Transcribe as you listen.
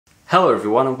Hello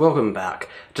everyone and welcome back.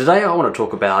 Today I want to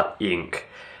talk about ink.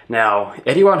 Now,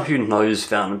 anyone who knows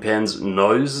fountain pens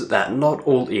knows that not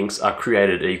all inks are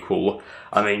created equal.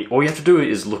 I mean, all you have to do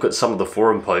is look at some of the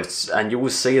forum posts and you will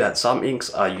see that some inks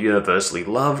are universally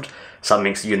loved, some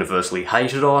inks are universally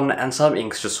hated on, and some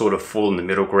inks just sort of fall in the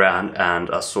middle ground and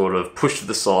are sort of pushed to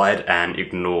the side and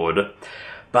ignored.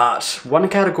 But one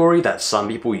category that some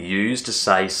people use to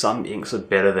say some inks are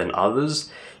better than others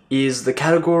is the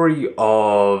category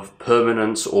of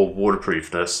permanence or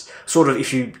waterproofness. Sort of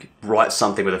if you write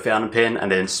something with a fountain pen and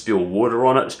then spill water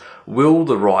on it, will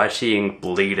the writing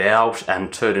bleed out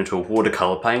and turn into a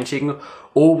watercolour painting,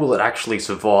 or will it actually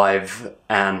survive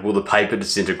and will the paper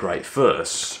disintegrate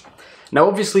first? Now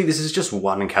obviously this is just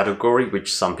one category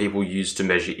which some people use to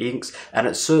measure inks, and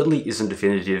it certainly isn't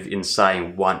definitive in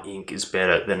saying one ink is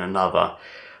better than another.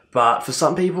 But for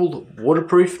some people,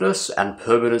 waterproofness and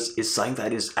permanence is something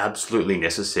that is absolutely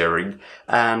necessary,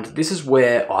 and this is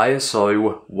where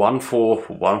ISO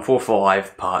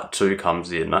 14145 Part 2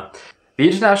 comes in. The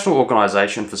International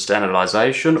Organization for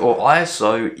Standardization, or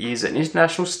ISO, is an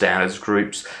international standards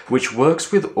group which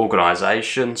works with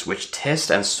organizations which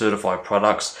test and certify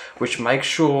products which make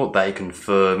sure they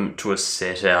conform to a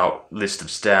set out list of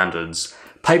standards.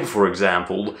 Paper, for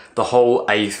example, the whole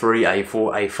A3,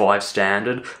 A4, A5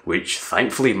 standard, which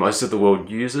thankfully most of the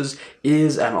world uses,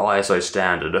 is an ISO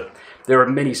standard. There are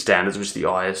many standards which the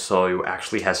ISO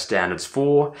actually has standards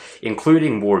for,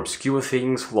 including more obscure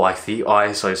things like the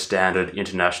ISO standard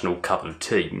International Cup of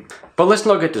Tea. But let's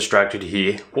not get distracted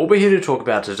here. What we're here to talk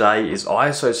about today is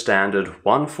ISO standard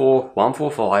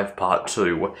 14145 Part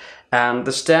 2, and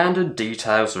the standard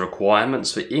details the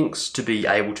requirements for inks to be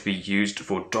able to be used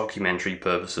for documentary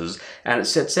purposes, and it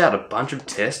sets out a bunch of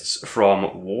tests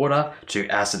from water to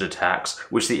acid attacks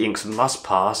which the inks must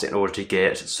pass in order to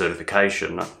get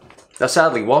certification. Now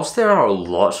sadly, whilst there are a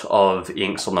lot of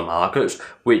inks on the market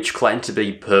which claim to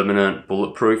be permanent,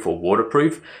 bulletproof or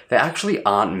waterproof, there actually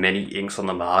aren't many inks on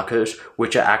the market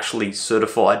which are actually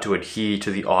certified to adhere to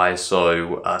the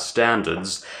ISO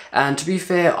standards. And to be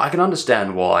fair, I can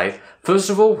understand why.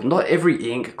 First of all, not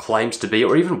every ink claims to be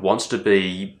or even wants to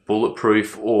be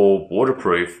bulletproof or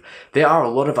waterproof. There are a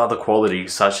lot of other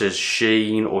qualities such as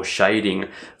sheen or shading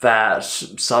that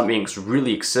some inks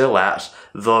really excel at,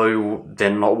 though they're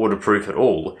not waterproof at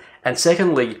all. And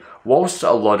secondly, whilst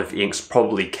a lot of inks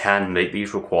probably can meet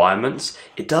these requirements,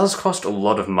 it does cost a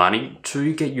lot of money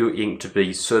to get your ink to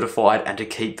be certified and to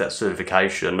keep that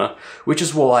certification, which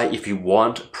is why if you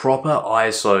want proper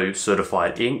ISO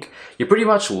certified ink, you're pretty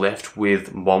much left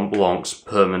with Mont Blanc's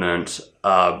permanent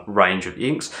range of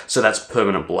inks, so that's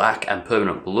permanent black and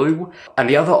permanent blue, and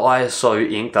the other ISO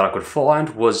ink that I could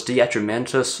find was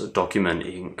Diatramentis document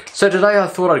ink. So today I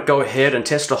thought I'd go ahead and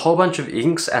test a whole bunch of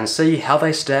inks and see how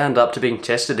they stand up to being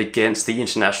tested against the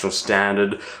international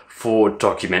standard for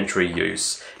documentary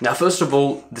use. Now first of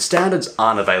all, the standards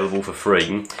aren't available for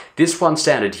free. This one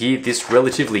standard here, this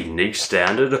relatively niche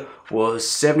standard, was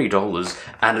 $70,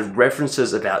 and it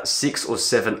references about 6 or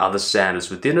 7 other standards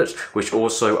within it which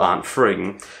also aren't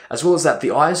free. As well as that, the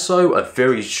ISO are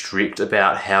very strict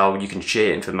about how you can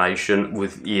share information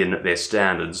within their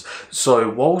standards. So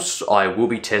whilst I will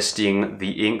be testing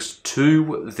the inks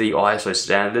to the ISO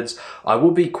standards, I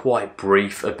will be quite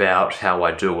brief about how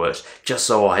I do it, just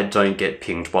so I don't get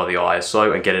pinged by the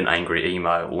ISO and get an angry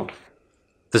email.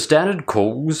 The standard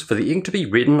calls for the ink to be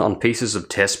written on pieces of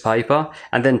test paper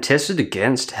and then tested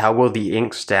against how well the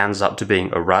ink stands up to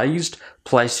being erased,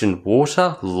 placed in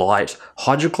water, light,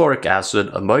 hydrochloric acid,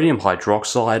 ammonium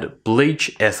hydroxide,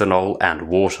 bleach, ethanol, and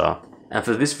water. And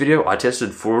for this video, I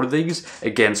tested 4 of these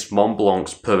against Mont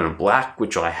Blanc's Permanent Black,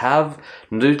 which I have,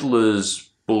 Noodler's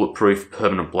Bulletproof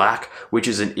Permanent Black, which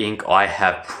is an ink I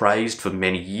have praised for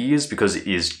many years because it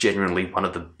is genuinely one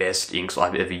of the best inks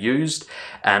I've ever used,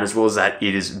 and as well as that,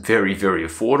 it is very, very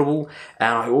affordable.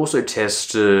 And I also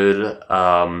tested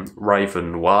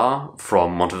Raven Noir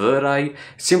from Monteverde,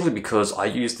 simply because I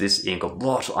use this ink a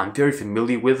lot, I'm very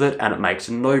familiar with it, and it makes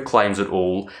no claims at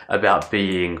all about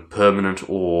being permanent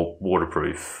or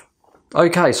waterproof.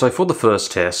 Okay, so for the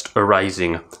first test,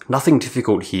 erasing, nothing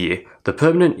difficult here. The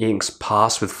permanent inks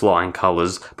pass with flying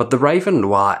colours, but the Raven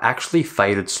Noir actually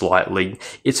faded slightly.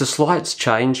 It's a slight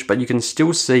change, but you can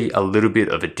still see a little bit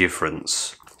of a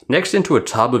difference. Next, into a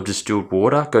tub of distilled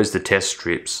water goes the test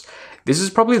strips. This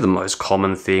is probably the most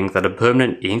common thing that a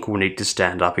permanent ink will need to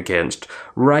stand up against: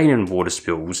 rain and water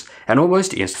spills, and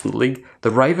almost instantly, the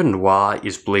Raven Noir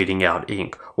is bleeding out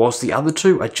ink, whilst the other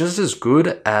two are just as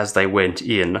good as they went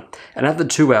in. And at the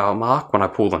 2-hour mark, when I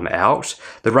pull them out,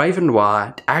 the Raven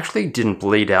Noir actually didn't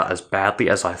bleed out as badly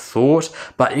as I thought,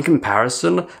 but in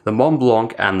comparison, the Mont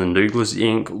Blanc and the Noodler's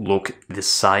ink look the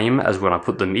same as when I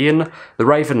put them in. The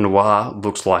Raven Noir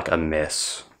looks like a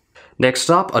mess.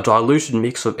 Next up, a diluted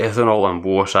mix of ethanol and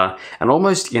water, and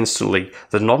almost instantly,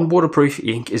 the non-waterproof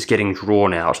ink is getting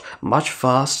drawn out much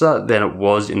faster than it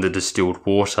was in the distilled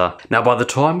water. Now by the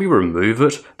time we remove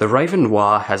it, the Raven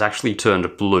Noir has actually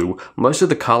turned blue. Most of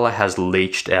the colour has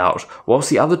leached out,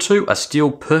 whilst the other two are still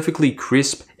perfectly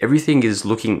crisp. Everything is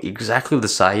looking exactly the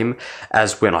same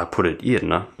as when I put it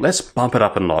in. Let's bump it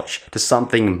up a notch to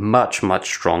something much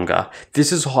stronger.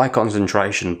 This is high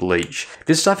concentration bleach.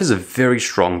 This stuff is a very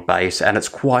strong base and it's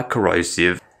quite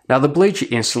corrosive. Now the bleach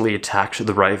instantly attacked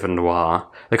the Raven Noir.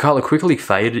 The colour quickly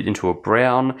faded into a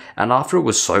brown, and after it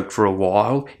was soaked for a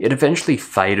while, it eventually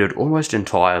faded almost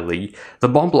entirely. The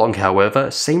Mont Blanc, however,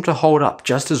 seemed to hold up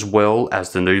just as well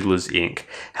as the Noodler's ink.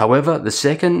 However, the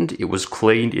second it was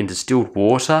cleaned in distilled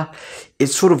water, it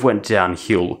sort of went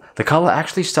downhill. The colour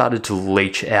actually started to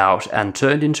leach out and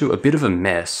turned into a bit of a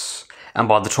mess. And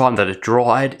by the time that it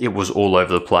dried, it was all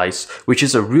over the place, which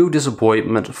is a real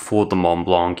disappointment for the Mont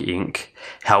Blanc ink.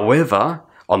 However,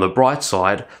 on the bright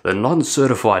side, the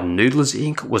non-certified Noodler's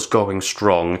ink was going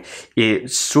strong. It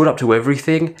stood up to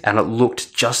everything, and it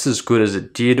looked just as good as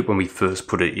it did when we first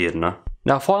put it in.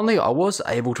 Now finally, I was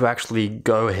able to actually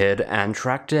go ahead and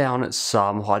track down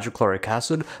some hydrochloric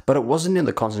acid, but it wasn't in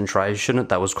the concentration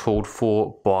that was called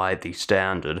for by the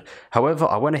standard. However,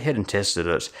 I went ahead and tested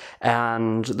it,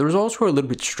 and the results were a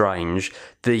little bit strange.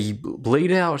 The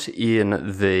bleed out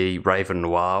in the Raven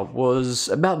Noir was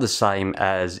about the same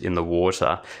as in the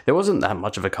water. There wasn't that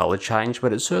much of a colour change,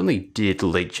 but it certainly did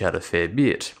leach out a fair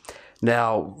bit.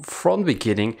 Now, from the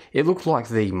beginning, it looked like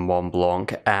the Mont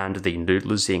Blanc and the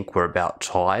Noodler's ink were about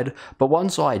tied, but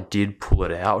once I did pull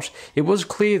it out, it was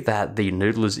clear that the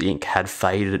Noodler's ink had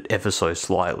faded ever so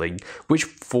slightly, which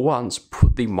for once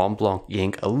put the Mont Blanc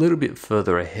ink a little bit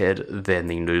further ahead than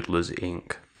the Noodler's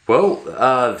ink. Well,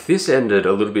 this ended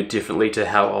a little bit differently to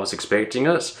how I was expecting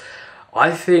it.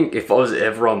 I think if I was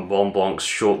ever on Mont Blanc's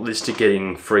shortlist to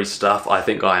getting free stuff, I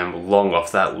think I am long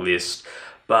off that list.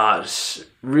 But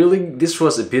really, this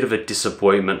was a bit of a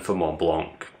disappointment for Mont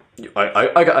Blanc.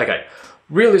 Okay.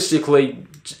 Realistically,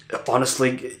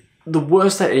 honestly, the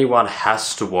worst that anyone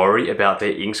has to worry about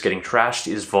their inks getting trashed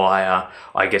is via,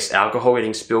 I guess, alcohol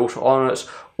getting spilt on it,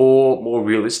 or more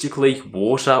realistically,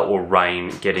 water or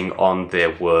rain getting on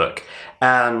their work.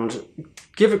 And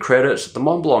give it credit, the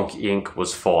Mont Blanc ink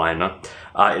was fine.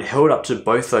 It held up to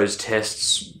both those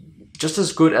tests just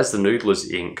as good as the Noodler's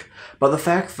ink. But the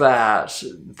fact that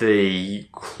the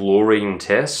chlorine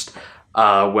test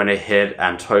went ahead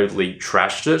and totally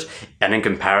trashed it, and in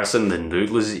comparison the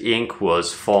Noodler's ink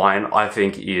was fine, I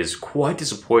think is quite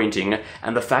disappointing,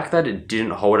 and the fact that it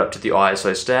didn't hold up to the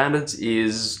ISO standards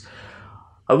is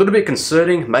a little bit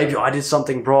concerning. Maybe I did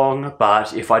something wrong,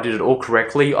 but if I did it all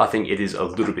correctly, I think it is a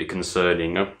little bit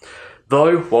concerning.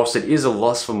 Though, whilst it is a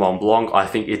loss for Mont Blanc, I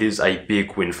think it is a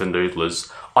big win for Noodler's.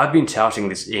 I've been touting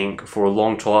this ink for a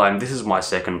long time. This is my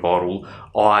second bottle.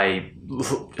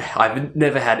 I've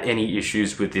never had any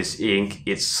issues with this ink.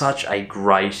 It's such a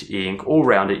great ink,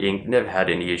 all-rounder ink, never had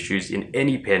any issues in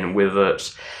any pen with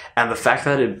it. And the fact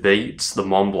that it beats the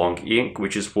Mont Blanc ink,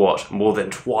 which is what, more than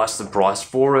twice the price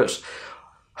for it,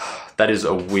 that is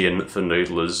a win for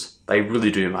Noodler's. They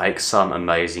really do make some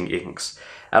amazing inks.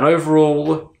 And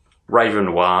overall, Raven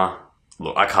Noir,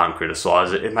 look, I can't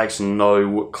criticise it. It makes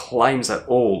no claims at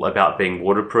all about being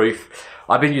waterproof.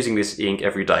 I've been using this ink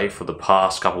every day for the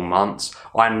past couple months.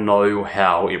 I know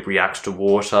how it reacts to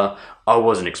water. I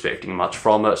wasn't expecting much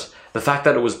from it. The fact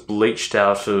that it was bleached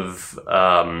out of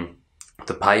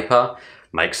the paper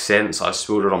makes sense. I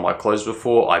spilled it on my clothes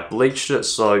before. I bleached it,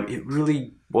 so it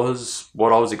really was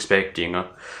what I was expecting.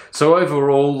 So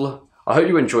overall, I hope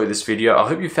you enjoyed this video. I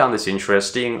hope you found this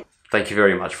interesting. Thank you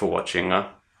very much for watching.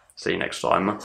 See you next time.